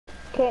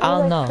can't I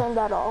you don't like know. turn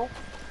that off?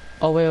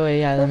 Oh wait,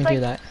 yeah, let There's me like do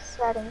that.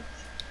 settings.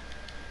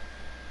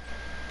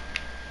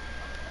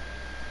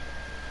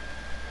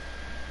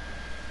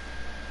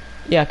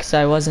 Yeah, cause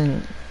I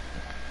wasn't.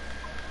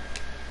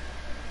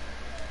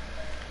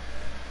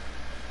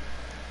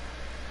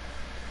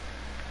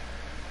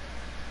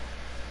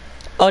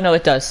 Oh no,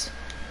 it does.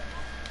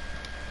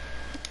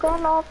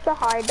 Going off the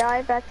high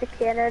dive at the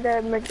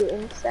Canada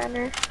Marine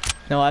Center.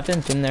 No, I've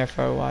been there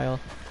for a while.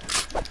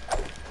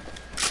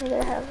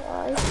 Neither have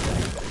I.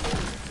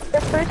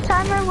 The first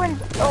time I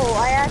went,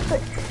 I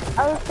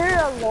was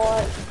there a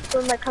lot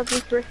when my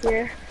cousins were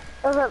here.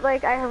 But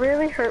like, I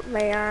really hurt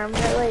my arm.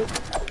 I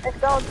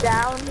fell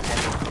down.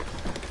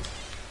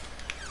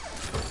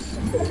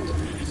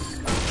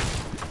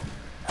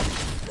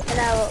 And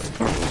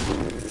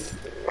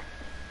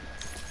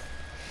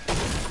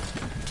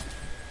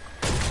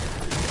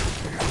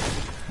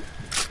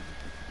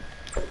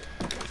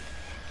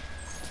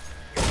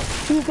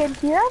Vegan,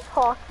 do you have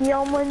hockey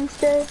on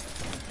Wednesday?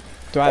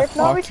 Do I have If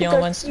not, we hockey should on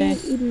go Wednesday?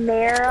 see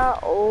Imera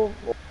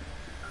Oval.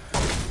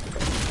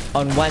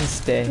 On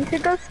Wednesday. We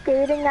should go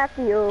skating at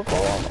the Oval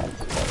on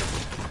Wednesday.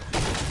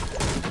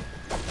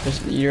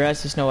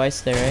 There's no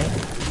ice there, right?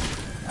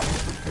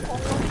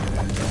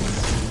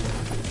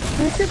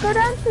 We should go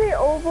down to the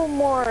Oval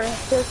more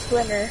this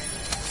winter.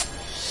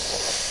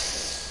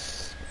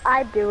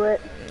 I'd do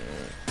it.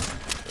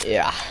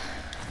 Yeah.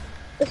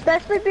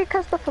 Especially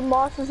because the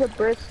FAMAS is a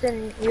burst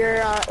and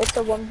it's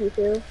a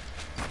 1v2.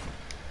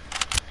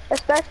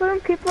 Especially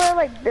when people are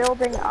like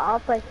building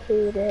up, I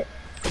hate it.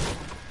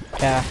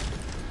 Yeah.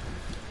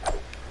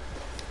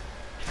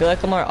 I feel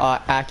like I'm more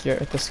accurate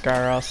with the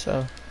Scar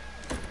also.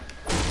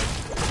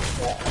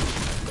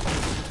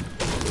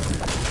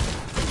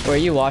 Were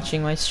you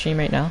watching my stream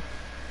right now?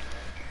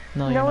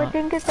 No, you're No, I not.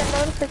 didn't get the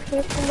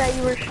notification that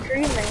you were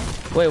streaming.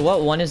 Wait,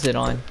 what one is it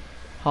on?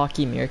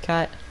 Hockey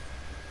Meerkat?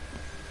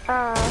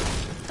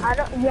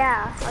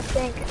 Yeah, I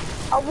think.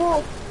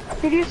 Well,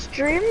 did you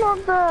stream on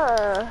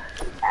the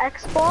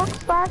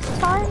Xbox last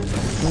time?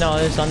 No,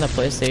 it's on the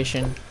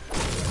PlayStation.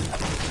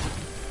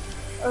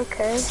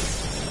 Okay.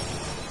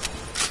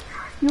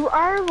 You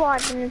are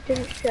watching, it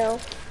didn't show.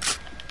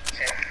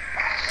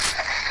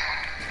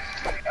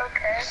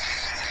 Okay.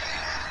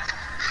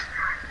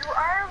 You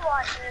are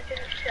watching, it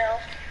didn't show.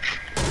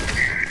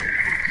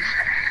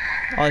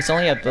 Oh, it's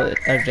only a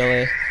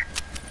delay.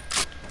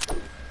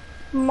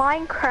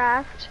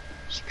 Minecraft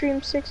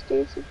streamed 6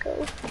 days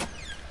ago.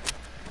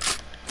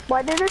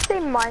 Why did it say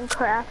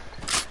Minecraft?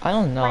 I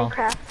don't know.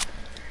 Minecraft.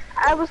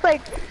 I was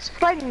like,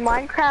 playing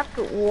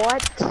Minecraft,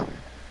 what?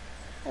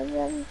 And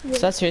then, yeah.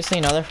 Is that seriously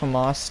another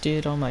FAMAS,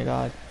 dude? Oh my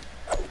god.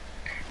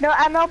 No,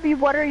 MLB,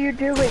 what are you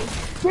doing?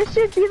 This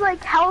should be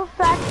like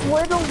Halifax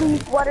Little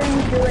League, what are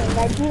you doing?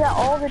 I do that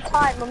all the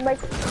time. I'm like,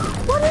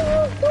 what are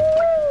you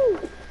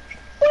doing?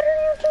 What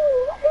are you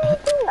doing? What are you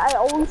doing? I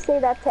always say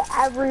that to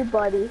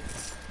everybody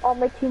on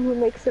my team who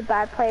makes a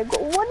bad play. I go,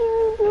 what are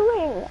you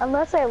doing?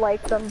 Unless I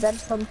like them, then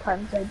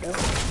sometimes I don't.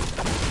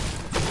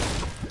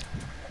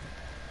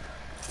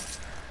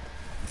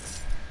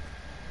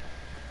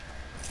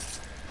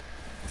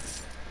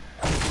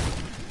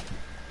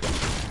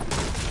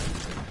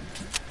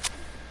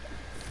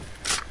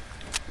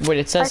 Wait,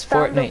 it says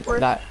Fortnite.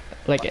 That,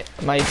 like,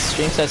 my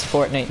stream says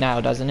Fortnite now,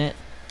 doesn't it?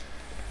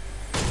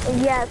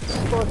 Yeah, it's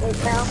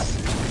Fortnite now.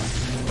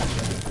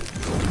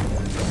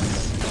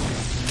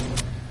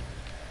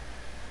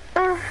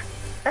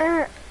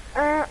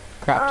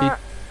 Crap, dude.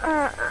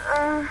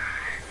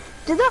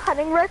 Did the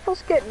hunting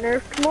rifles get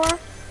nerfed more?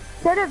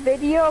 Did a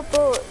video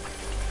about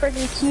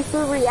freaking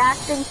Tifu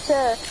reacting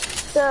to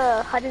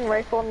the hunting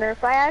rifle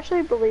nerf? I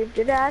actually believe,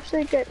 did it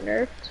actually get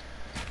nerfed?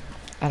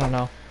 I don't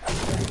know.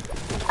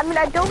 I mean,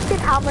 I don't get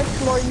how much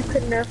more you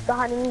could nerf the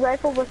hunting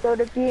rifle without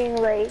it being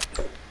like,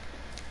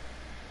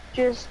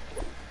 just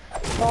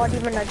not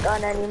even a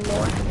gun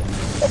anymore.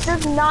 It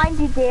does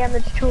 90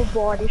 damage to a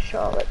body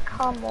shot, like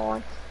come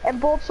on.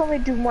 And bolts only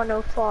do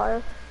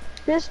 105.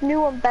 This new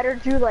one better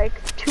do like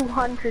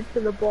 200 to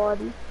the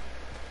body.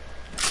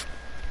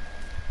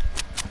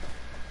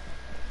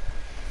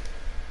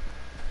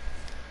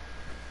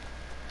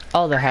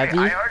 Oh, the heavy?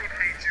 I already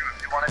paid you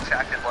if you want to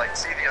check and like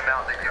see the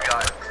amount that you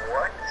got.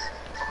 What?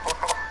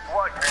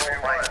 What? Oh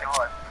my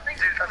god. Dude,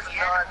 that's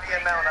not the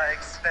amount I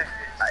expected.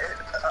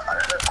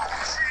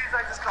 Jeez, I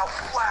just got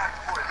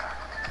whacked with.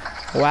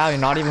 Wow, you're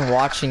not even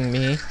watching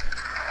me.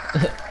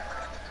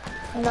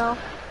 No.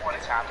 What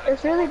is happening?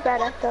 It's really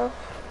bad at though.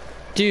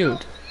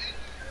 Dude,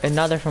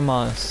 another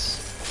FAMAS.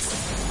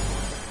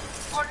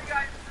 Are you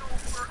guys still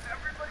for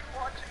everybody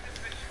watching this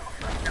video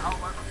right now?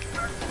 I'm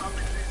obsessed about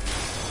my video.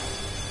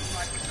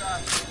 Like, it's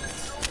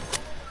still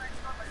when I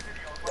start my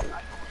videos, like, I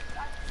know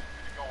exactly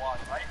what's gonna go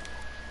on, right?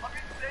 Let me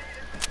say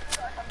it is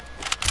what I have to do.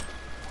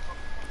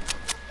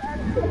 And,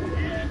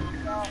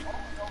 I want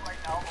to know right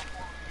now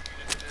before we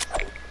get into this,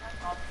 I'm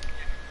not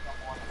giving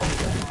someone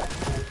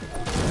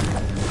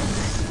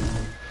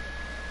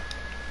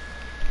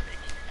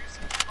making you do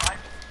some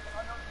crime.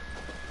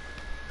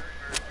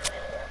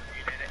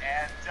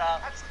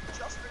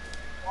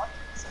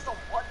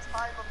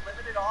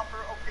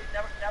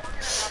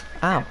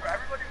 Ow. For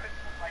everybody who hits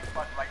the like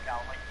button right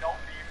now, like no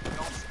beef,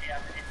 no scam.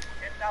 If you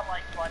hit that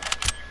like button,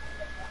 if you hit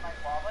that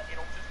Fortnite lava,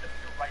 it'll just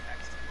appear right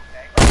next to you,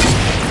 okay?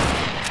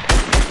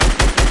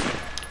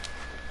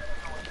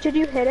 Did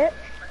you hit it?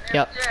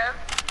 Yep. Yeah.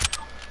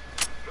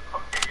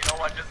 Okay, you know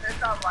what? Just hit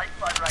that like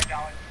button right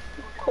now. And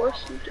Of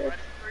course you did.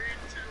 ready? 3,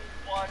 2,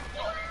 1,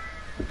 go.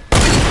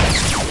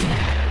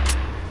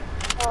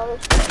 Oh,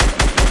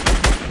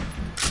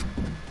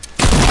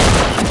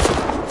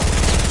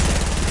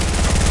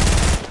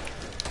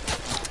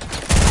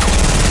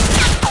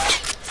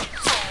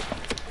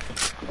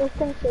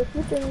 listen, so if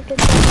you didn't get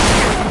that,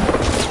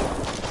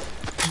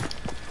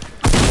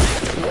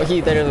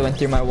 He literally went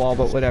through my wall,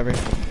 but whatever.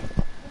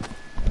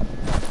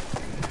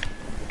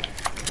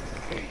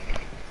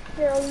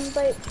 here, I'll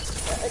invite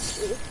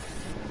you.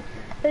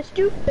 Let's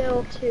do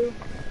Phil too.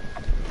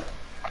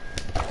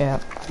 Yeah.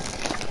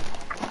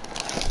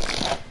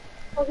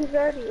 Oh, he's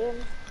already in.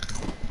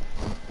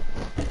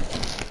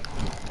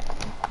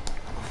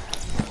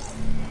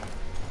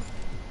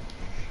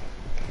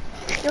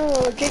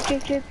 No,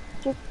 chick.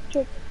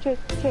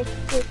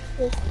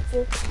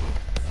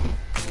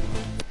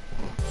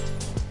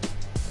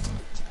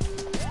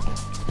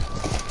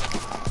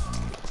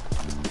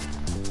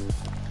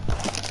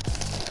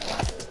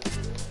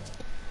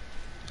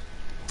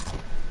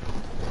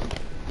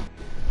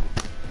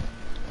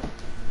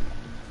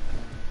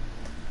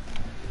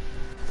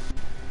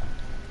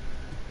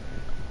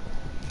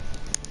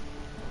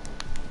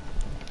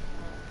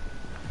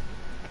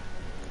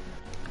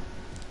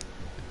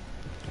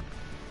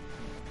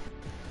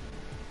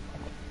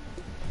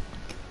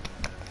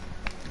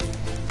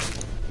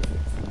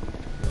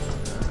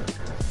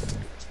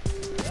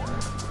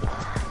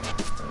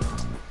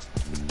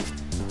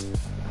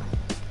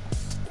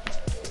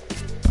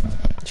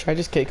 Should I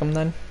just kick him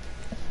then?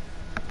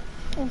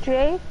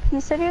 Jay,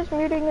 he said he was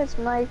muting his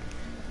mic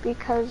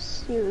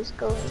because he was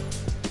going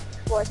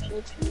to watch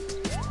YouTube.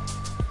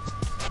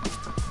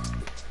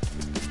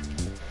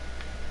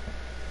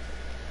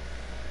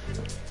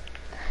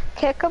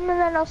 Kick him and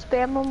then I'll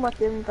spam him with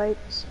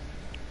invites.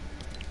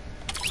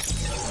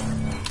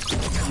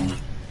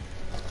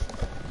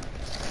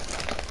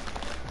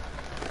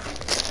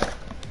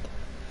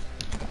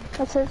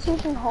 It says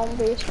he's in home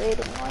base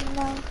rating 1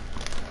 now.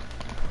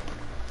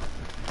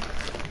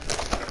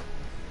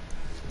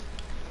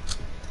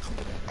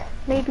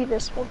 Maybe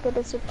this will get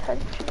his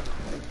attention.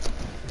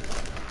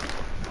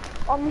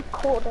 I'm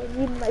cold, I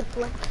need my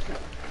blanket.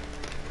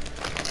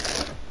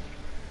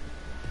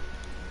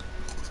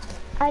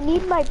 I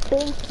need my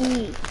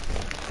binky.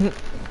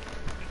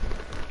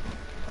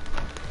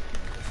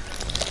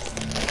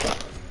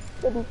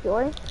 Did you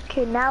join?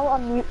 Okay, now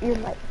unmute your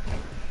mic.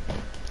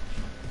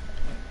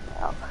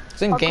 Oh,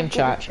 It's in game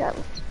chat.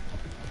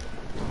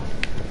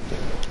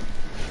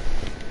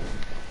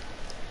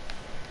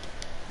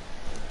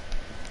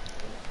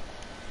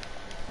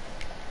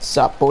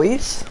 Sup,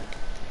 boys?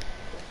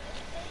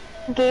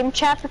 Game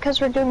chat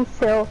because we're doing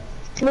Phil.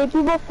 Maybe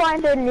we'll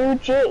find a new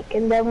Jake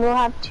and then we'll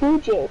have 2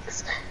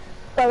 Jakes.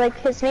 But like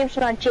his name's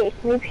not Jake.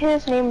 Maybe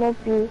his name will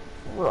be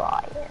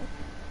Ryan.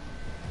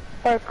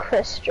 Or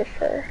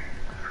Christopher.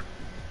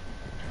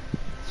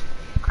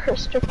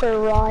 Christopher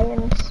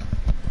Ryans.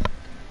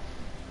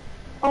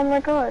 Oh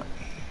my god.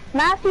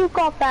 Matthew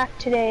got back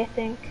today, I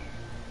think.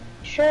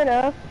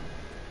 Should've.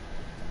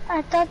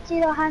 I thought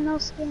you don't have no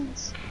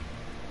skins.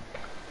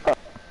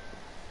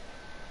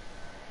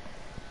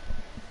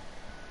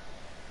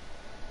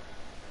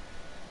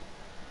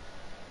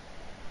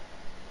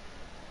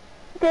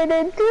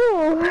 Didn't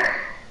do.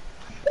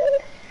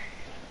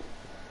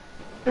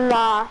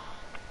 Nah.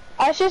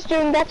 I was just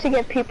doing that to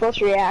get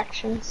people's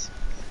reactions.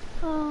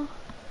 Oh.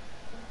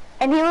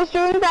 And he was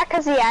doing that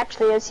because he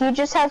actually is. He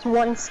just has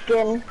 1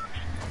 skin.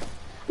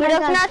 He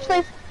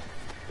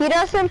he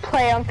doesn't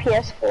play on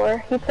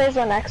PS4. He plays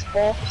on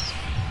Xbox.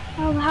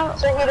 Oh,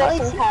 So he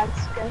doesn't have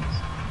skins.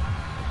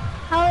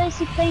 How is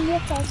he playing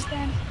with us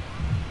then?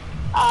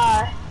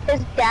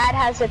 His dad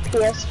has a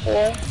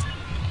PS4.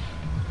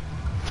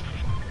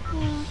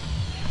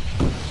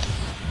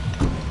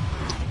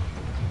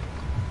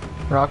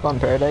 Rock on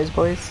Paradise,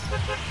 boys?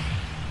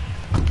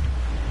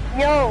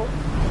 Yo!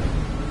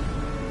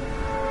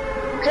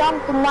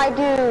 Jump, my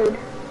dude!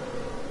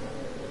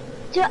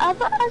 Do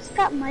other us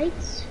got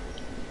mics?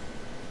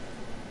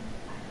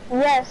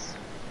 Yes.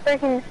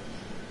 Freaking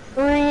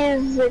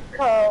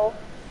Freezico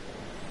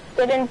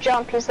didn't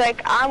jump. He's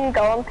like, I'm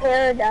going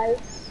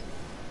Paradise.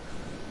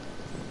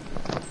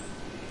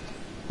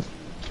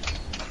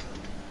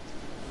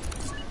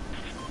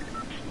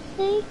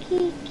 Hey,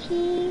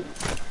 Kiki.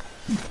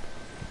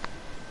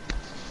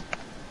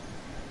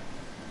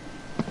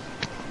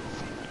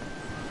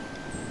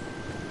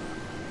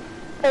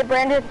 Hey,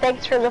 Brandon,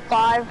 thanks for the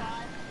 5.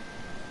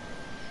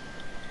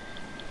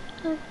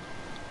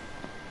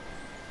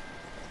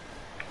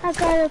 I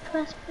got a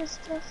press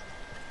pistol.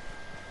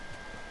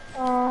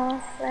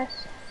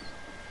 Nice.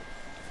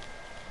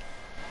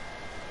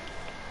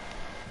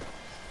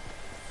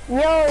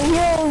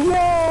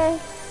 Yo!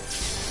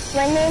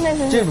 My name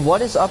is Dude,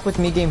 what is up with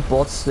me getting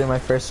bolts through my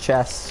first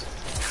chest?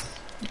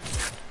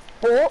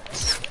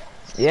 Bolts.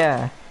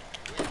 Yeah.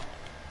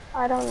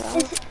 I don't know.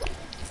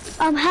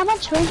 How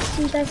much ranks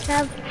do you guys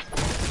have?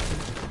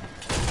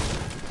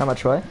 How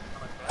much what?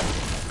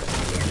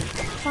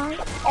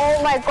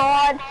 Oh my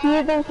God,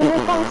 Keegan, can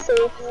you come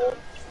save me?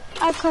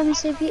 I'll come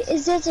save you.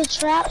 Is this a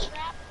trap?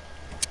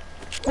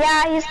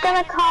 Yeah, he's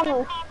gonna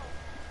come.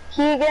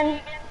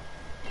 Keegan.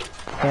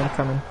 I'm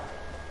coming.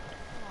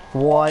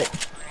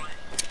 What?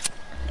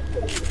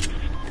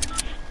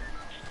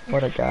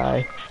 What a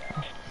guy.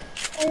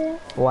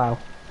 Wow.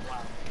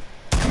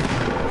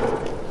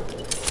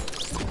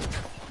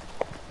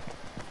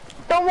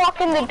 Don't walk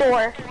in the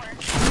door.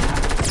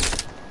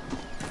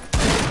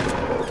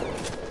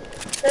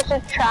 There's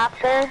a trap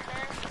there.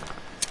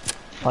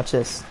 Watch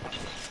this.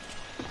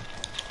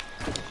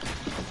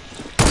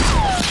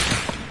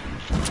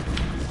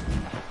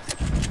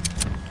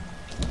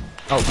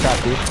 Oh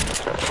crap, dude.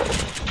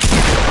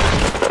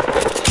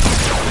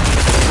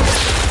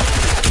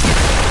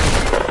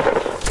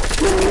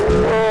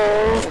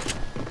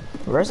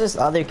 Where's this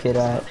other kid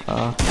at?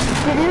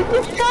 Did you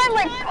just try and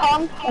like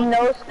pump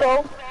no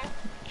scope?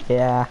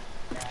 Yeah.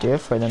 Do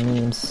it for the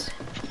memes.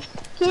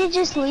 Can you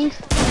just leave?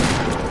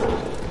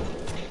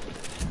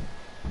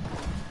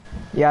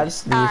 Yeah,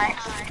 just leave. Alright.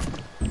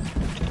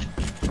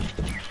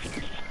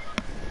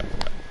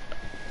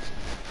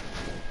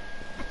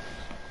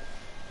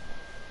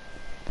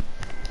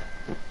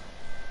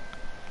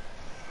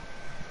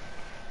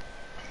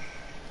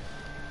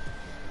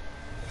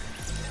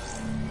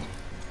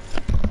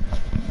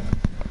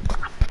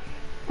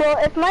 Well,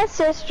 if my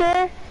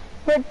sister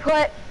would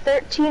put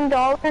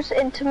 $13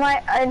 into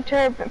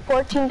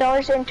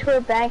 $14 into her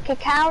bank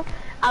account,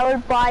 I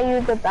would buy you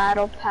the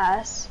battle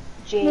pass,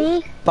 Jake.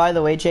 Me? By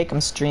the way, Jake,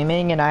 I'm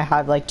streaming and I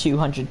have like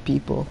 200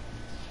 people.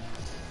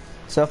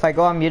 So if I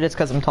go on mute, it's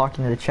because I'm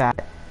talking to the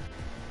chat.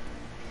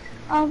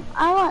 I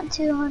want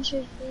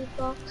 200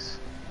 V-Bucks.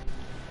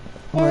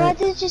 Hey, why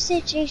did you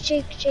say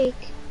Jake?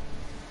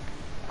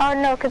 Oh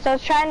no, because I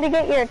was trying to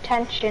get your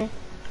attention.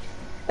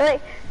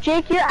 Like,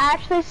 Jake, you're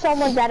actually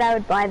someone that I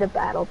would buy the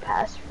battle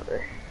pass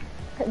for.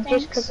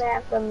 Just because I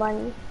have the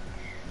money.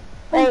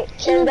 Wait,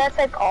 Like, and that's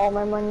like all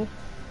my money.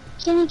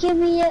 Can you give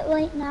me it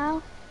right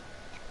now?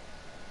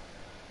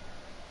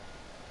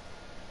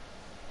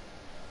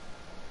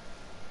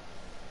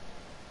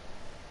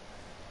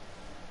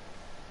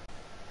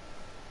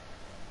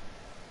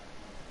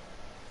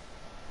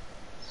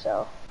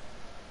 So.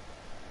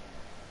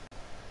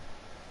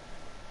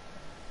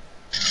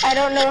 I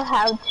don't know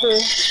how to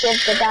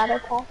give the battle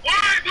pass.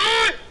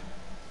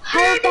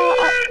 How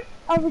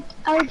about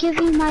I'll give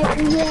you my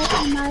email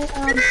and my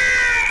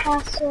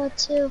password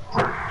too.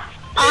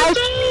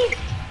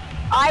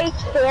 I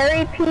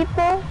carry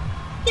people.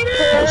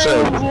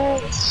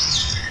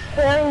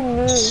 Carry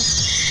me.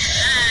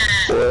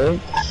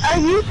 Are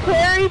you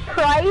Carey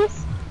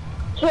Price?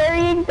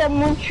 Carrying the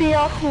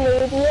Montreal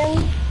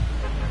Canadiens?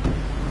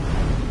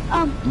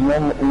 You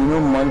know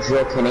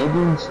Montreal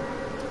Canadiens?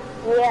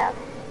 Yeah.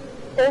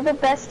 They're the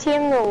best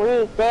team in the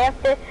league. They're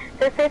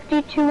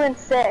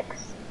 52-6.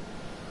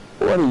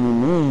 What do you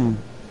mean?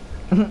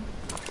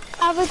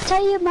 I will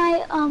tell you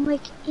my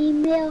like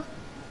email.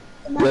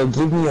 Yeah,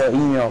 give me your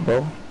email,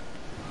 bro.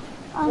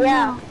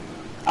 Yeah.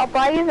 I'll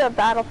buy you the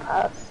battle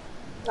pass.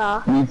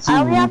 Nah. Me too, I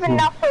only have me too.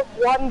 enough for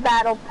one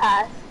battle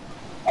pass.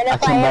 And I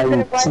if I can am buy gonna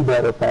you buy 2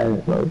 battle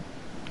passes, bro.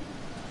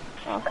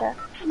 Okay.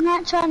 I'm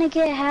not trying to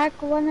get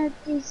hacked. One of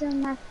these are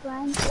my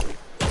friends.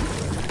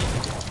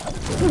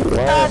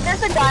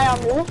 There's a guy on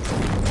me.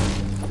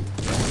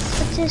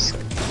 But just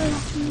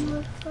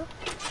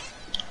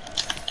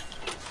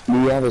Do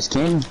you have a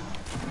skin?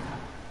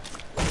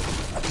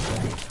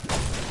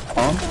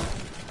 Huh?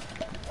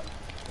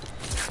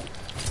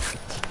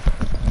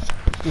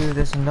 Dude,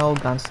 there's no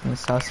guns in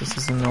this house. This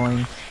is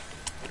annoying.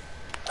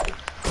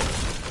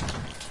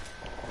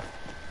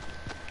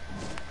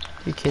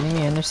 You kidding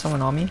me? And there's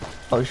someone on me?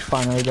 Oh, you're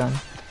finally done.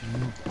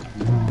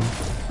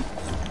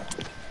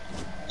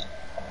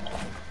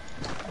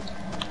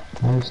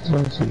 I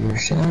still see your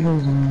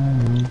shadows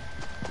on me.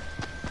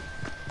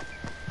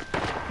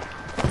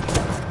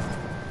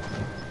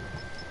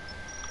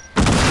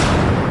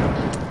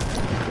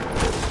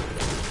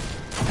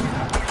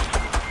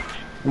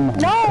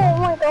 No, oh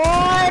my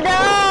god!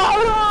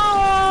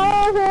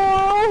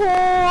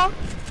 No!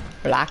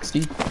 Relax,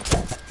 dude.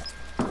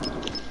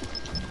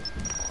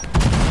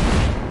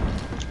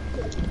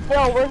 Yo,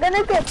 we're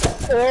gonna get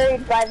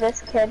carried by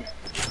this kid.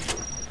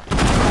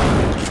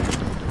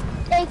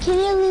 hey, can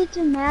you leave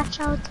the match?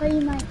 I'll tell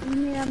you my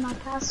email and my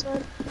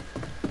password.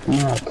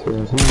 Yeah,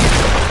 okay.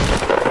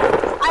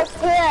 I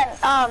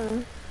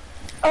can't,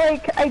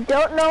 like, I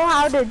don't know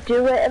how to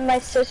do it, and my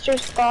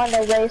sister's gone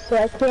away, so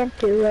I can't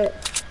do it.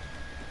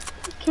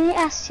 Can you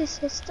ask your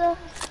sister?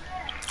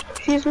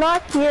 She's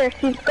not here,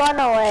 she's gone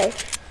away.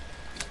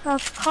 I'll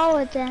call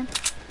her then.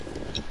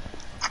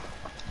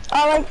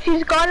 Like,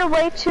 she's gone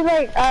away to,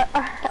 like,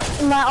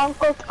 my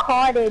uncle's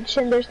cottage,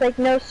 and there's, like,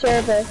 no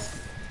service.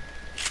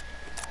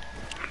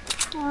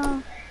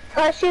 Oh.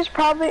 Plus, she's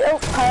probably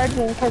out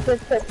partying because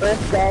it's her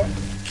birthday.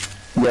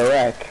 Yo,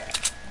 Rack.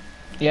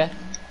 Yeah.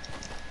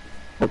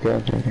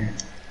 Okay.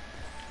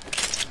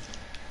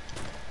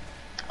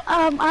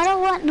 I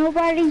don't want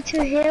nobody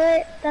to hear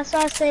it. That's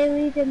why I say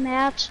leave the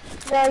match.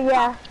 No,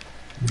 yeah.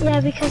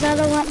 Yeah, because I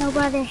don't want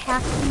nobody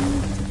hacking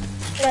me.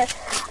 Yeah.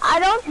 I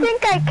don't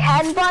think I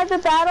can buy the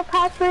battle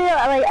pass for you.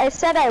 Like I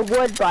said, I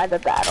would buy the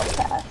battle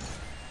pass.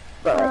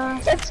 But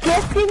like, if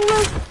gifting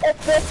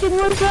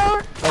was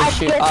there, Oh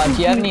shoot,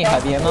 do you have any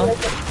heavy ammo?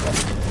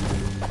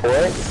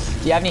 What?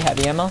 Do you have any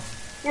heavy ammo?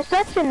 You're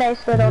such a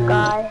nice little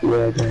guy. Yeah,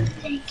 okay.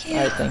 Thank you.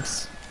 Alright,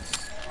 thanks.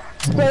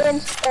 Stay in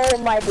school,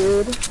 my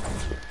dude.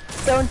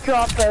 Don't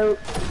drop out.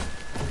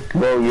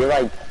 Bro, you're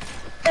like...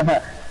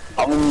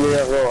 how many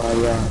years old are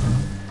you?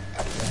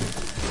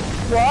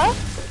 What?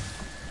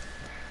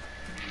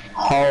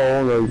 How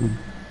old are you?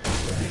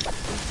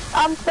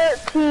 I'm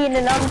 13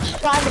 and I'm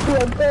just trying to be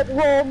a good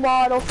role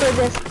model for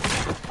this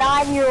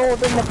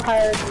 9-year-old in the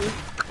party.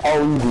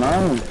 Oh, he's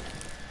 9.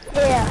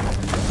 Yeah.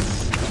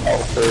 Oh,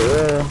 for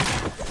real?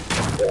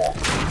 Yeah.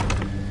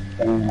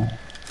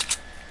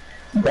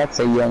 Damn. That's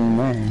a young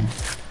man.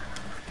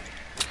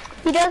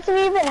 He doesn't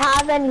even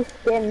have any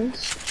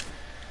skins.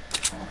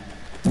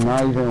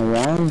 Not even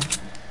one?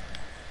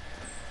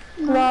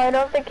 No, I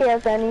don't think he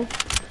has any.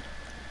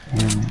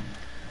 Damn.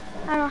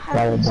 I don't have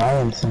Gotta this. buy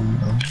him some,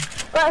 bro.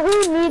 But who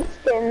needs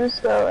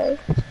skins though? Like,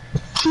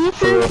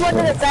 Tifu's one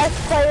of the best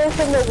players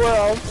in the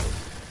world.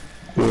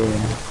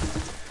 Yeah.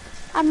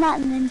 I'm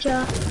not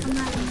ninja. I'm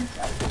not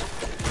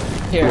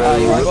ninja. Here,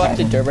 you wanna go up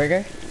to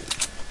Durburger?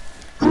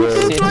 Yeah. He's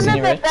See if one there's of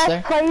any the rips best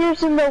there.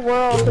 players in the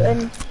world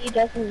and he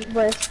doesn't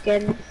wear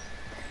skins.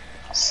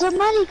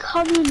 Somebody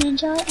call me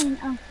ninja and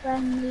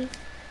unfriend me.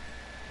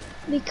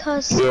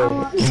 Because I Yeah,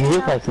 want you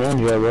look to like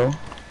Ninja,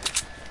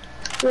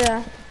 bro.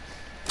 Yeah.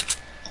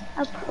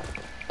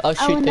 Oh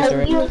shoot, there's a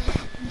rip.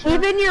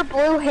 Even your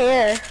blue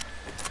hair.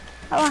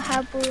 I don't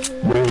have blue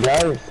hair. These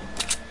guys.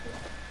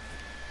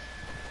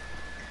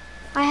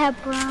 I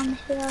have brown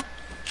hair.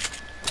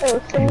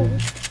 Oh, so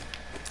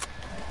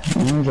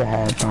Ninja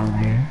hat on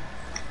here.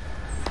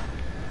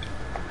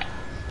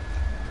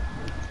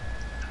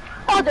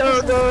 oh, do.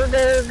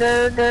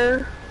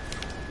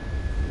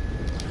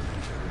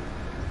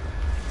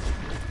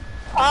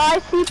 Oh, I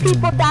see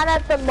people down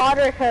at the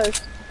modern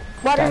house.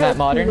 Down at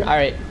modern?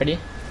 Alright, ready?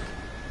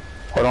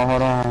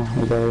 Hold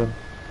on. We go.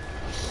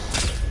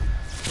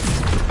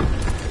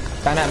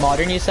 Down at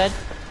modern, you said?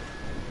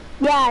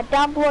 Yeah,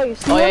 down below. You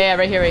see Oh them? yeah,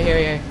 right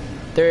here.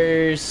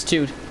 There's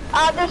 2.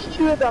 There's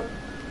 2 of them.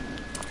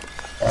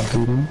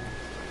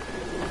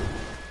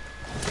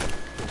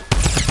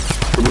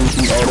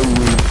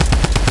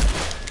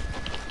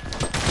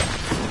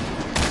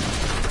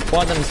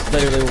 One of them's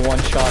literally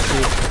one shot,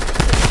 dude.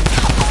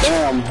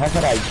 Damn, how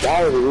could I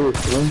die with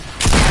this, man?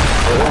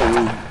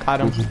 Got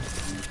him.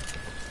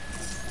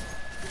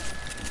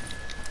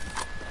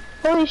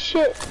 Holy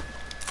shit.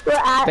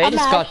 They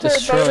just got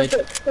destroyed.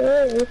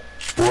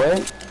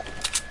 What?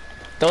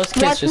 Those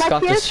kids just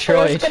got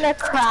destroyed. Gonna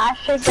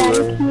crash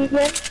again,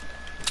 Keegan.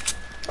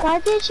 Why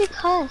did you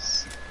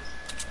cuss?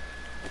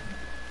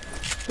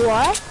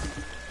 What?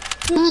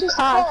 Did you cuss?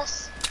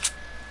 cuss?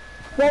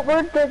 What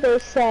word did they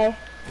say?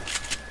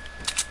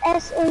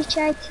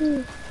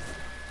 S-H-I-T.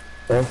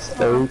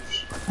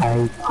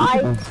 S-H-I-T.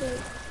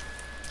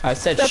 I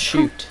said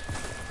shoot.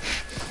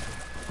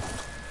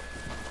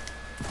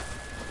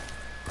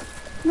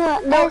 No,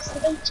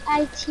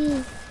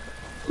 S-H-I-T.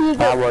 Keegan,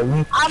 My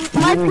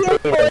my PS4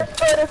 is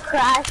going to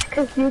crash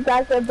because you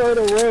guys are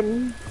going to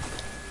win.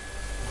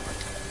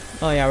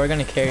 Oh yeah, we're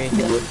gonna carry.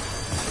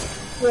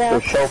 Yeah.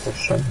 For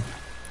sure.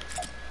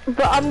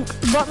 But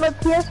my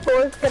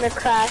PS4 is gonna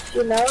crash,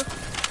 you know?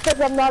 Because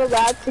I'm not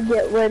allowed to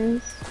get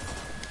wins.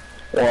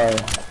 Why?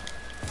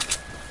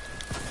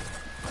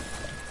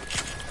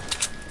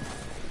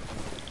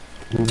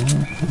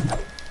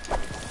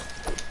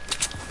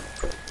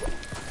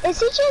 Is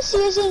he just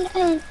using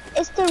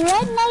is the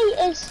red knight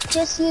is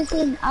just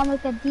using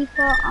like a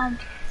default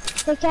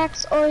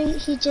pickaxe, or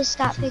he just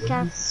got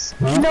pickaxe?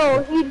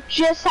 No, he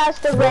just has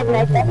the red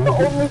knight. That's the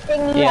only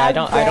thing he Yeah, has.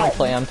 I don't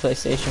play on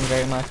PlayStation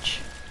very much.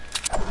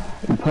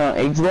 You play on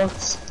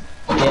Xbox?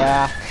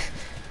 Yeah.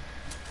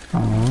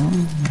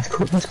 Oh,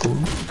 that's cool.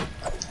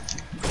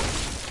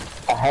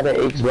 I had an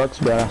Xbox,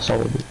 but I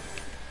sold it.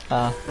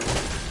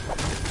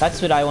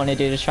 That's what I want to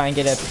do, to try and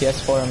get a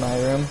PS4 in my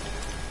room.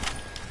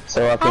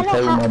 So I can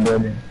play with my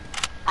brother.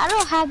 I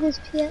don't have this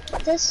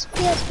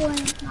PS4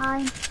 is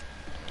mine.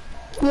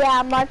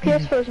 Yeah, my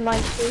PS4 is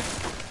mine too.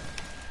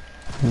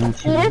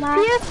 This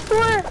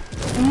PS4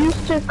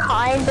 used to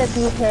kinda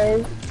be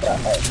his, but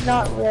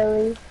not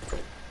really.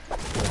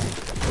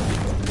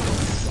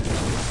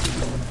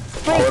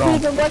 Wait,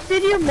 Keegan, what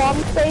did your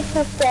mom say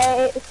to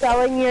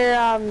selling your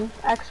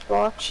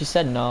Xbox? She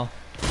said no.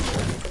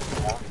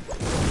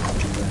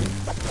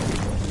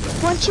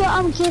 Once you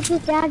give your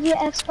dad your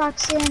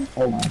Xbox in,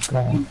 Oh my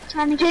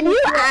god. Did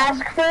you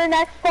ask for an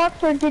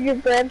Xbox or did your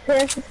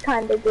grandparents just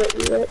kinda get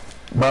you it?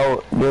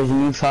 Bro, there's a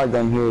new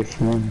shotgun here if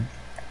you want.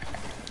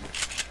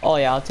 Oh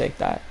yeah, I'll take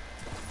that.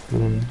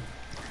 Mm.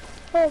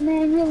 Oh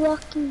man, you're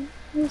lucky.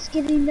 Who's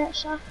getting that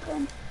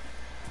shotgun?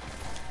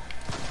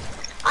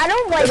 I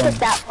don't like it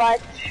that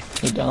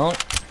much. You don't?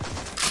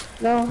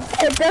 No.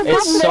 It doesn't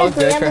It's do so more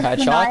good for damage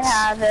when I headshots.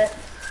 have it.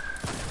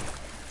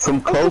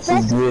 From close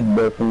is good,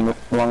 but from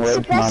long It's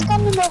the range, best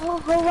gun in not. the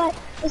whole lot.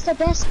 It's the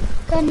best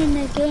gun in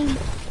the game.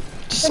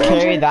 Just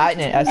carry that in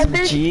an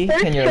SMG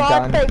and you're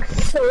shots done. like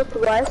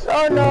southwest.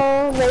 Oh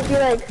no, maybe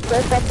like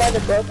just up by the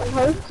broken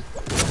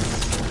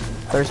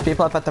house. There's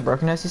people up at the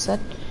broken house, you said?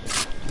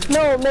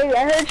 No, maybe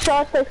I heard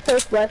shots like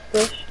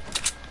southwestish.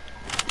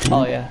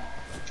 Oh yeah.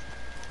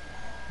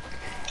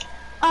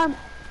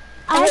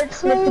 I heard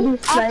play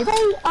snipes.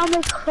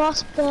 a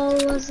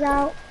crossbow was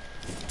out.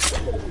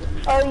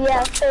 Oh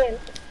yeah, same.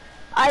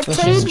 I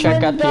Let's played just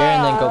check when up here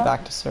and then go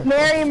back to circle.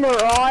 Mary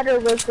Marauder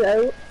was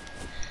out.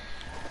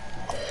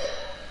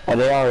 Oh,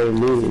 they already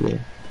looted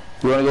it.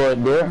 You wanna go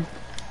right there?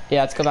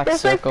 Yeah, let's go back to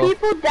There's like circle.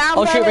 people down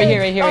Oh by shoot, right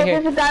here, right here, oh, right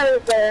here. there's a guy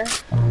right there.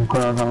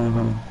 Come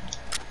on.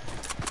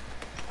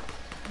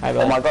 Hi, Oh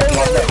bud. my god,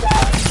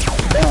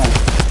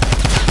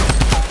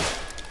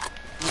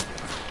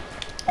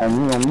 Damn.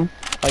 On me.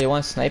 Oh, you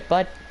want to snipe,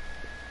 bud?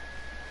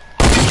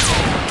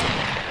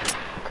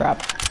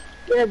 Crap.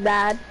 You're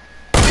bad.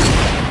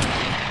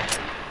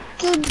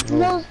 Dude,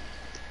 no.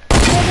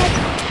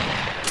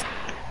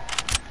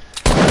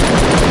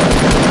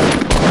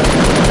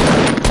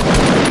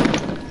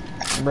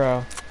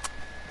 Bro.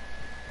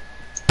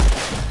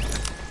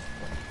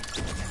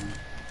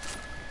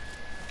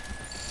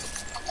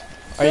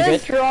 Are you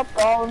good? Dropped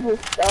all of his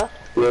stuff.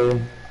 Yeah.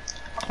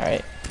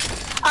 Alright.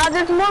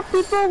 There's more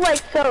people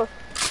like so,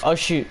 Oh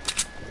shoot.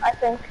 I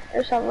think,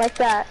 or something like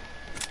that.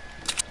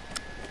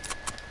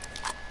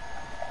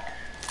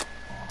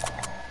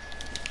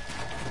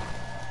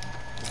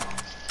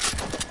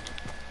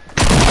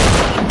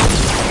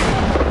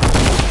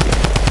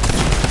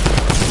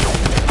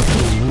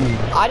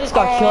 I just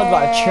got killed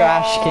by a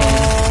trash can.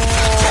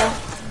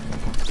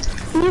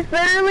 He's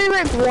barely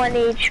like 1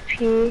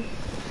 HP.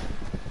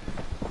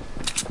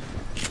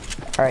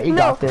 Alright, you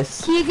got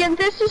this. Keegan,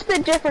 this is the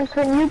difference.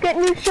 When you get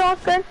new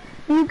shotgun,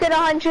 you get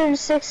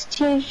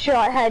 116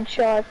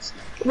 headshots.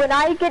 When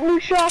I get new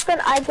shotgun,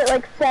 I get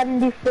like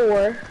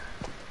 74.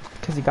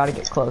 Cause you gotta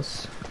get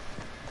close.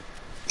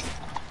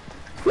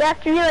 You have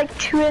to be like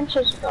 2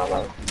 inches from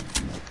him.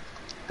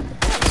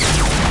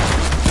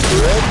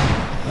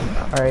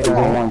 Alright,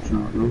 alright.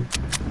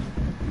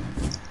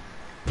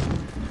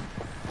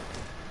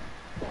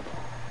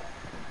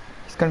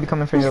 He's gonna be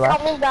coming from He's your left.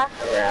 coming back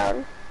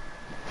around.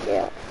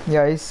 Yeah.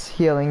 Yeah, he's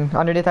healing.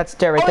 Underneath that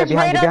stair right there, he's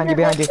behind right you, behind you,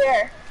 behind you.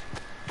 there.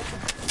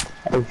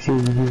 Oh,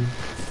 shoot.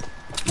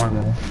 One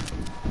minute.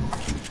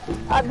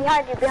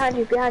 Behind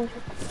you.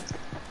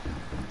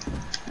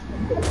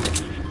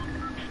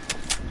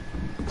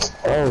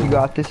 Oh, You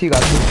got this,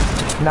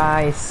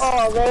 Nice.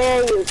 Oh,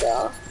 there you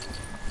go.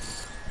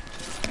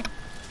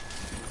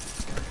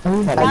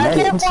 Now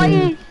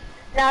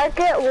Now I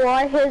get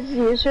why his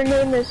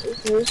username is his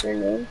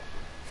username.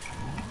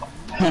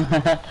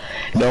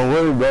 Don't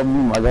worry about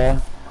me, my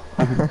guy.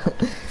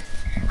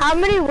 How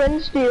many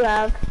wins do you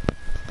have?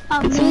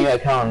 It's a new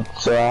account,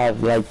 so I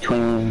have like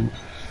 20 wins.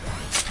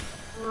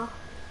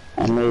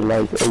 I made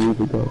like a week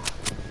ago.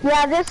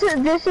 Yeah, this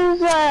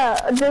is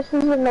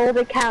an old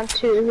account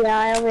too. Yeah,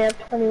 I only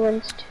have 20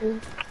 wins too.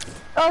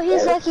 Oh,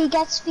 he's lucky. He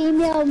gets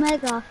female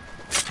Omega.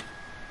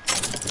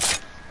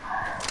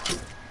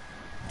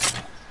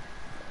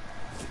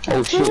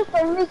 Oh Can shit. you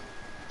friend with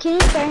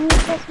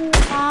me?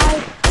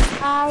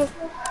 Hi,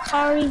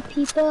 sorry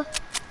people.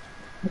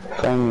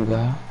 Friend me,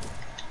 guy.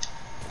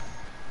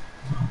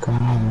 Oh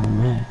god, I'm a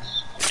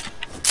mess.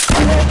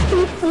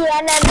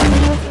 CCN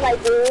and my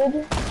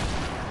dude.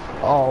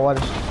 Oh, what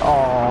is...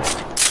 Oh.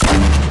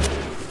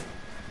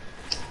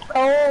 Go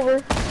over.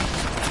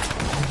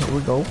 Here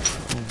we go.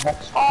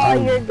 Oh,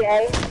 you're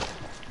gay.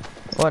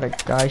 What a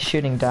guy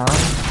shooting down.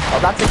 Oh,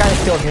 that's the guy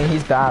that killed me.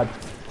 He's bad.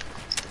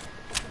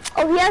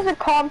 Oh, he has a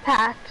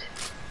compact.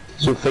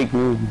 It's a fake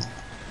move.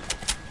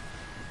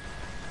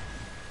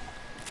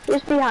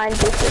 He's behind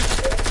you.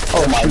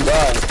 Oh my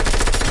god.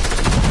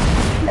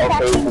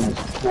 Okay.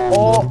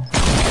 Oh.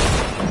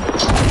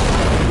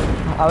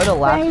 I would have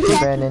laughed if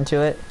he ran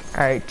into it.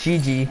 Alright,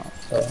 GG.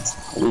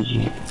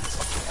 GG.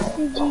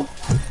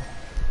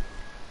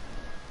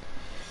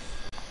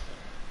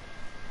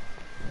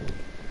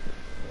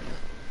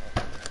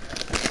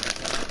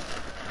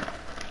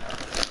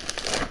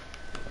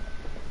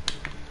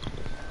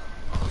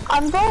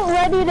 I'm about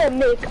ready to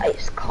make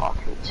iced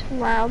coffee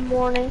tomorrow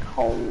morning,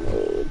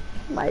 homemade.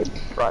 My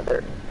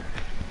brother.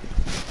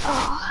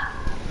 Oh.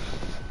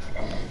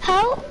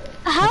 How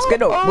Let's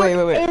get over.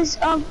 Wait. is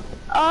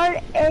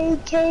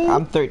RAK?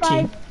 I'm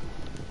 13.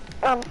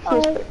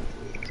 He's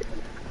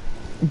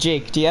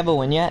Jake, do you have a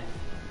win yet?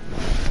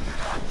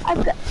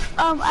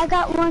 I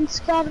got one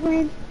squad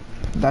win.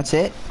 That's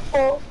it?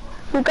 oh,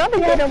 we gotta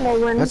get him a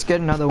win. Let's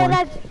get another But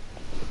one.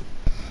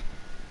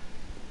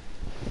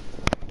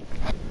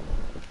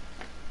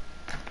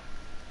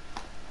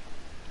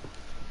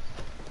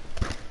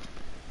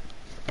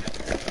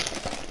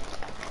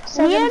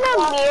 Me and 7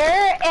 o'clock.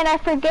 Amir and I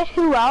forget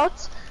who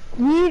else.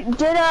 We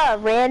did a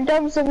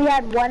random, so we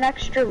had one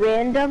extra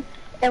random,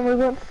 and we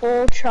went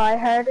full try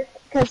hard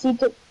because he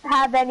didn't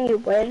have any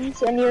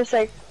wins, and he was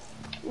like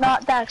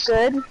not that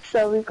good,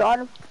 so we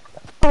got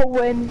a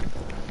win.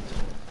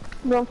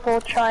 We went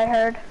full try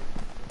hard.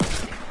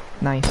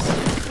 Nice.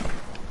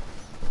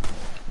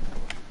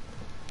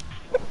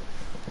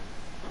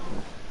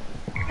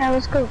 Now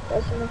let's go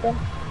prison again.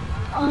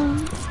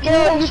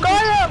 Can You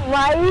got it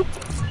right.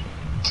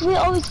 we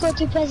always go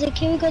to Pleasant?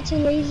 Can we go to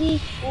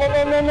Lazy?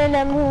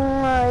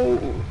 No.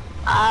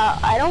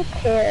 I don't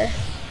care.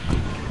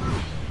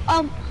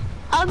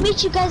 I'll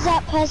meet you guys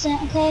at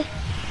Pleasant, okay?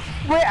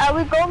 Wait, are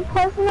we going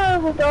Pleasant or are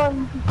we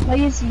going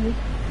Lazy?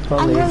 Go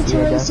I'm going lazy,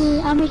 to I guess.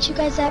 Lazy. I'll meet you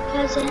guys at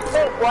Pleasant.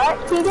 Wait,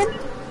 what, Keegan?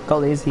 Go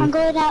lazy. I'm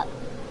going out.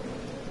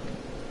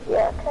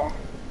 Yeah, okay.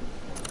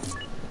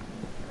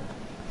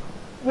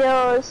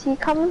 Yo, is he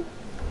coming?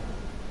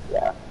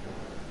 Yeah.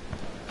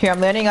 Here, I'm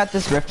landing at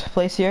this rift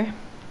place here.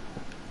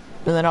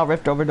 And then I'll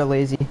rift over to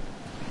lazy.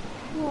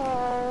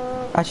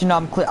 Actually,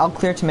 no, I'll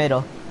clear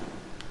tomato.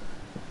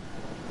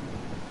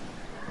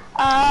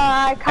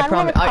 I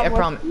I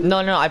promise. No,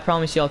 I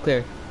promise you I'll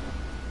clear.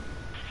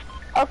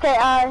 Okay,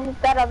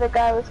 that other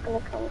guy was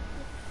gonna come.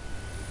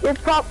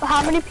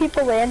 How many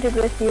people landed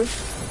with you?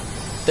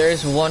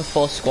 There's one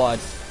full squad.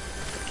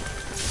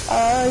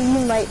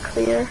 You might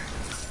clear.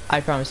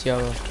 I promise you I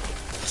will.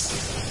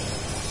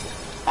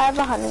 I have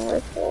a hunting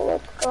rifle,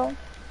 let's go.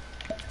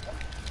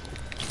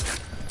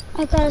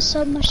 I got a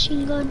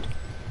submachine gun.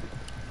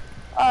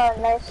 Oh,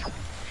 nice.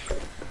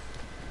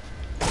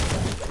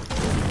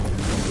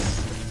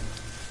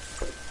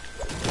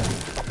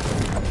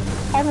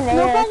 I have an AR.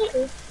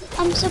 Nobody.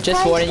 I'm surprised.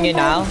 Just warning you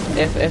now,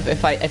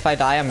 nobody- if I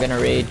die, I'm gonna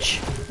rage.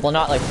 Well,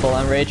 not like full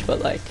on rage,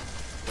 but like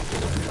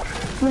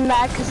You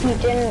mad because you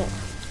didn't.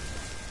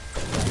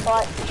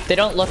 What? they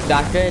don't look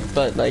that good,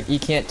 but like you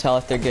can't tell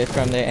if they're good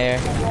from the air.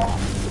 Yeah.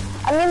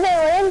 I mean, they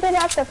landed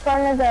at the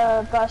front of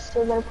the bus,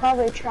 so they'll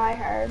probably try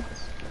hard.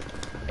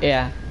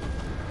 Yeah.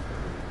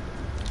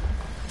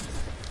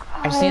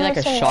 I just need like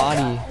a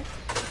shoddy.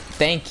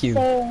 Thank you.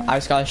 Same. I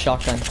just got a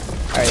shotgun.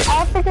 Alright.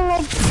 I was thinking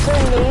like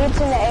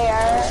grenades in the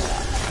air.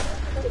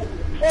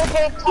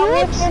 Okay, tell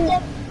me if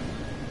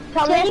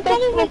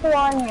there's people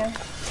on you,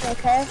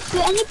 okay? Do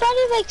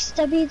anybody likes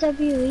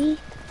WWE?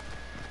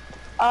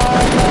 No.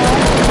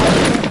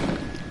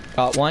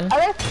 Got one. I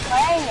was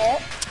playing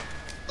it.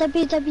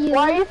 WWE.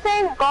 Why are you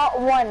saying got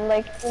one?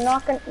 Like, you're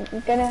not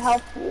gonna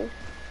help you.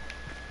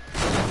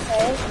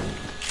 Okay?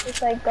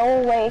 Just like, go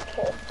away,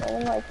 kid. And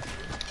I'm like,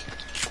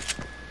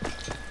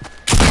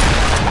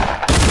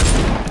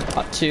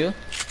 Got two.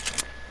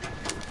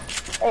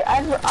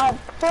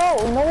 bro,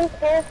 no one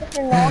cares if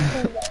you're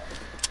knocking them.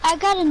 I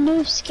got a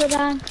new skin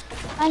on.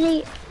 I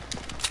need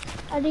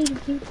a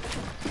people.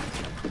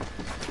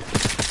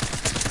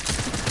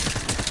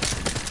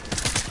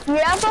 You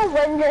ever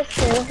win this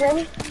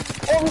season?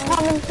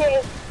 Incoming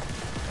game.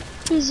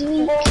 He's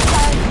weak.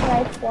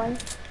 Nice one.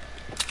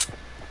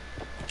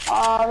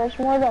 There's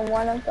more than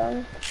one of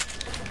them.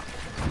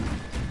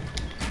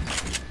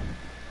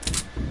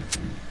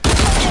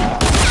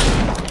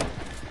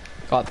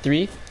 Got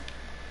three.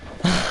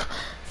 There's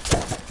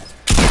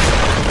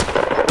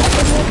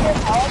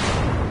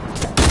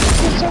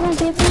so many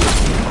people.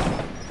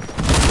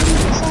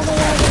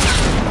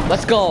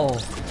 Let's go.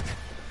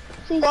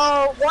 Please.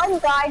 So, one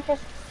guy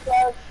just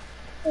killed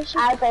as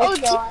I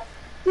shot.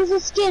 There's a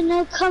skin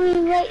now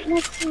coming right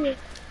next to you.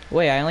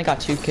 Wait, I only got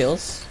 2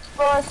 kills.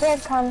 Well, it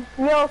can't come.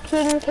 Yo,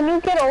 Keegan, can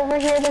you get over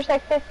here? There's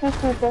like 50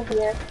 people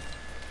here.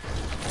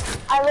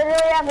 I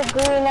literally have a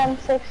green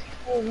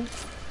M16.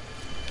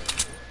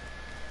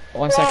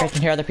 One sec, I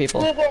can hear other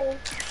people. Keegan.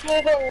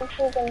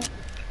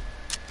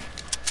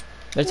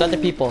 There's other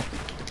people.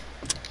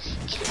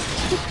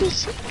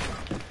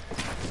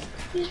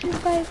 Please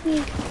revive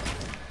me.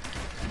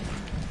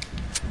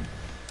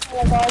 Oh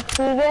my god,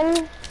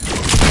 Keegan.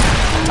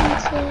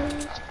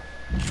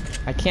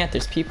 I can't,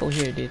 there's people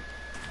here, dude.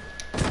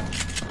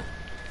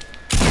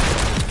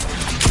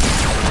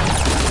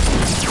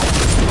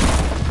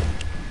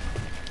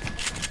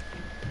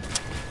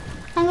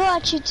 I'm gonna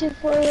watch you two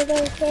for you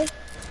though, okay?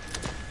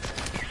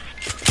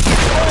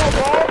 Oh my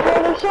god,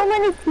 man, there's so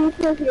many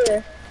people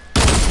here.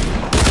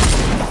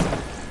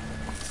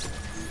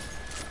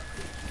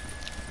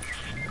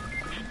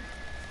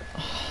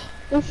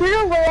 We should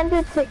have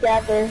landed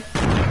together.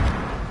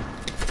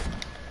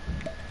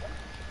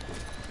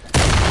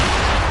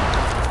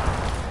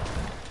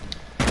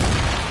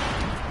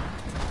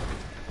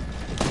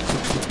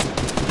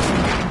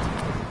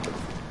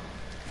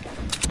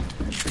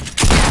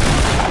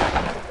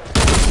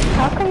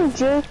 How come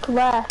Jake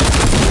left?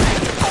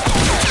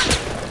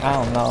 I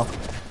don't know.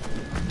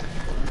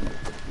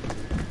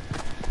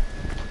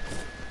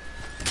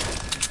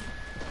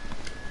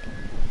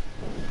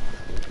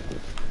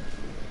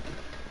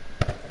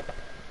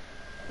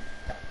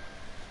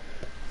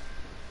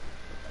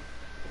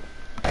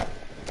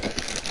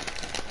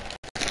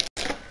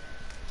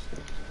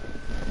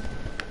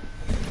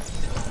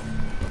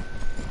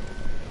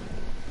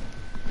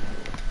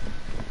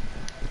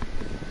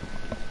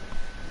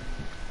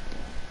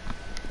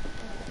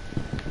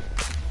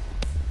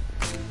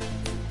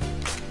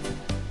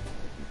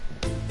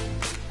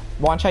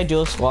 Want to try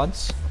dual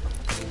squads?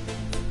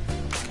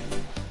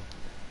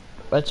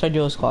 Let's try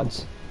dual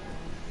squads.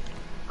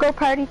 Go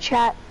party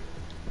chat.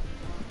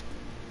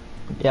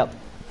 Yep.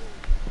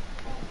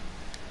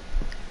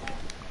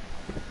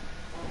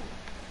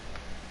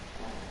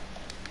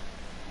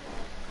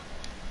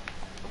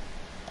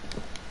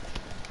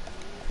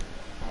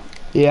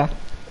 Yeah.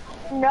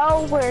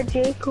 Know where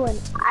Jake went.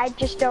 I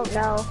just don't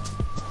know.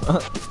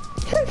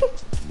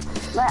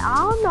 Like, I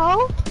don't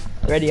know.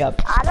 Ready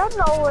up. I don't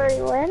know where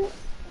he went.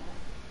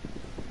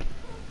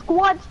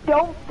 Squads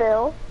don't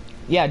fill.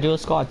 Yeah, dual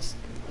squads.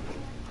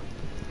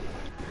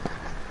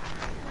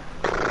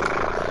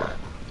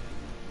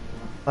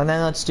 And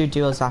then let's do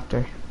duos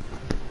after.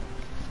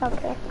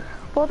 Okay.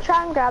 We'll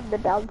try and grab the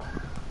dub.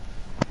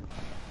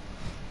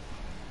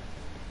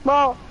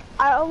 Well,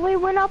 I only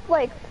went up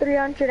like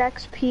 300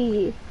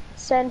 XP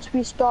since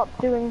we stopped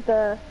doing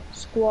the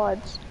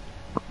squads.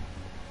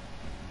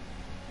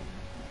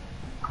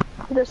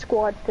 The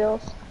squad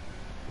fills.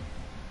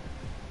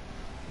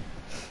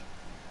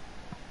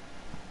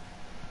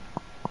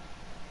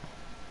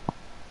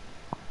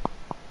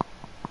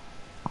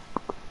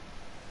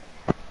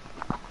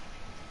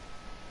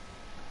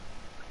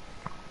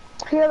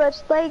 Here,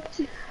 let's like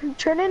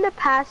turn into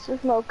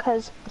passive mode,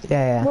 cause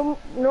Yeah, yeah.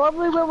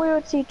 normally when we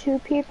would see 2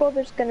 people,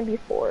 there's gonna be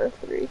 4 or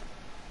 3.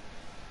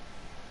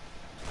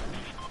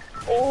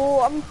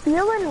 Oh, I'm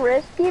feeling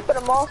risky, but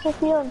I'm also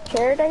feeling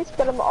paradise,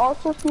 but I'm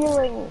also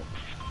feeling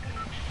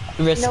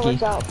Risky. no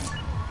results.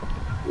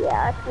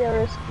 Yeah, I feel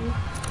risky.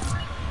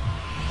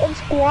 In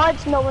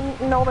squads, no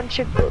one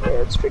should go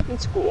there. It's freaking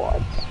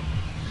squads.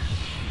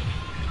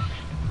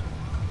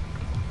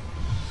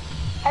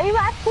 Are you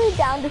actually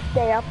down to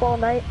stay up all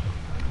night?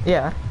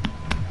 Yeah.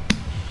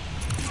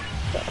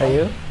 Are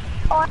you?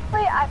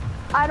 Honestly,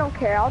 I don't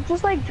care. I'll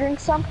just like drink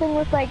something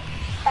with like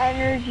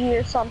energy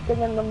or something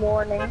in the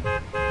morning.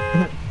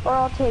 Or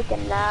I'll take a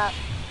nap.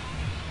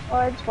 Or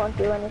I just won't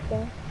do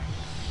anything.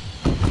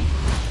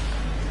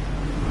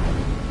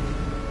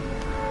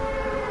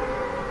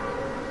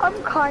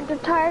 I'm kinda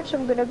tired, so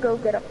I'm gonna go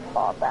get a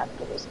pop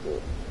after this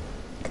game.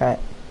 Okay.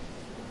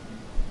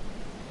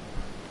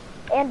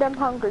 And I'm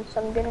hungry,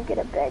 so I'm gonna get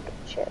a bag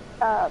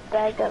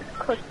of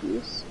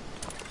cookies.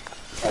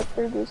 Like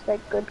they're just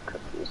like good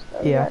cookies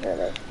though. Yeah.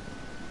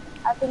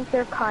 I think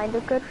they're kind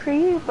of good for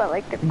you, but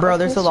like they're Bro,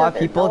 there's a cookies, lot so of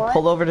they're people. not.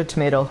 Pull over to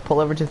tomato. Pull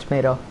over to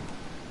tomato.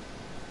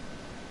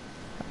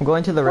 I'm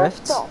going to the What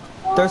rifts. the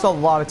fuck? There's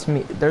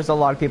a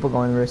lot of people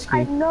going risky.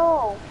 I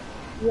know.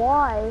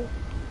 Why?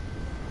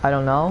 I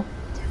don't know.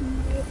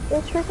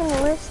 It's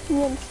freaking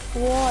risky and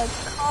squads.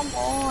 Come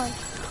on.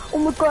 Oh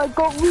my god,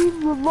 got me in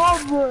the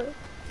lava.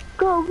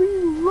 Got me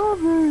in the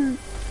lava.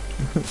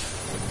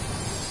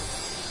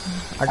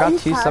 I Are got you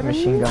 2 proud of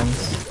submachine me?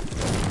 guns.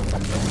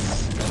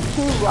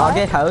 What? I'll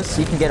get house.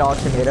 You can get all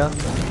tomato.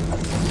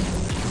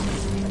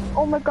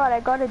 Oh my god, I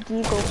got a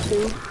deagle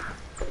too.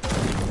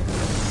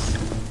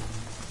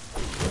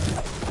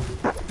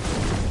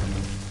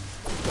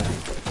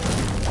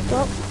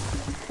 Well,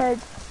 head.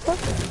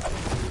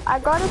 I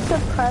got a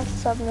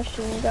suppressed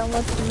submachine gun.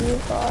 What do you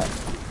got?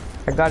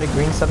 I got a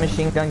green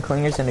submachine gun,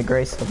 clingers, and a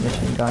gray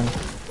submachine gun.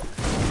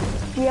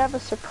 Do you have a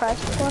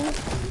suppressed one?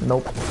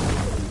 Nope.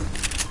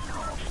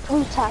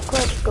 Blue tack,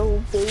 let's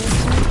go, baby.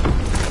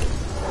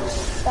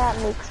 That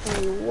makes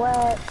me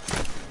wet.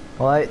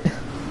 What?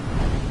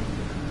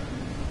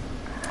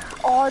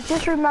 Oh,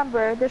 just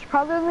remember, there's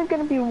probably only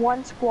gonna be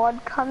 1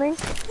 squad coming,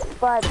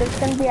 but there's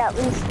gonna be at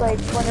least like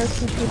 1 or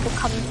 2 people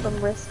coming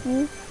from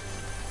risky.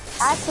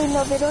 Actually,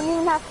 no, they don't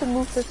even have to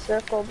move the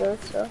circle though,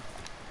 so.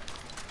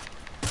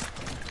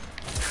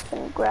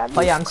 Grab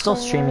Oh yeah, I'm still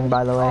streaming,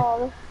 by the way.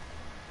 Oh.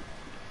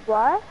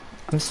 What?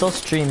 I'm still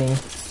streaming.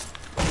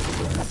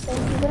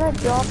 I'm gonna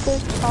drop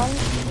this pump,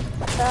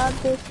 grab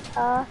this,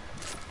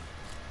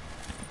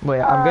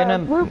 Wait,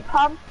 blue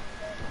pump.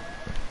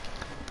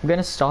 I'm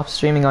gonna stop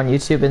streaming on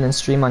YouTube and then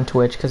stream on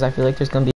Twitch because I feel like there's gonna be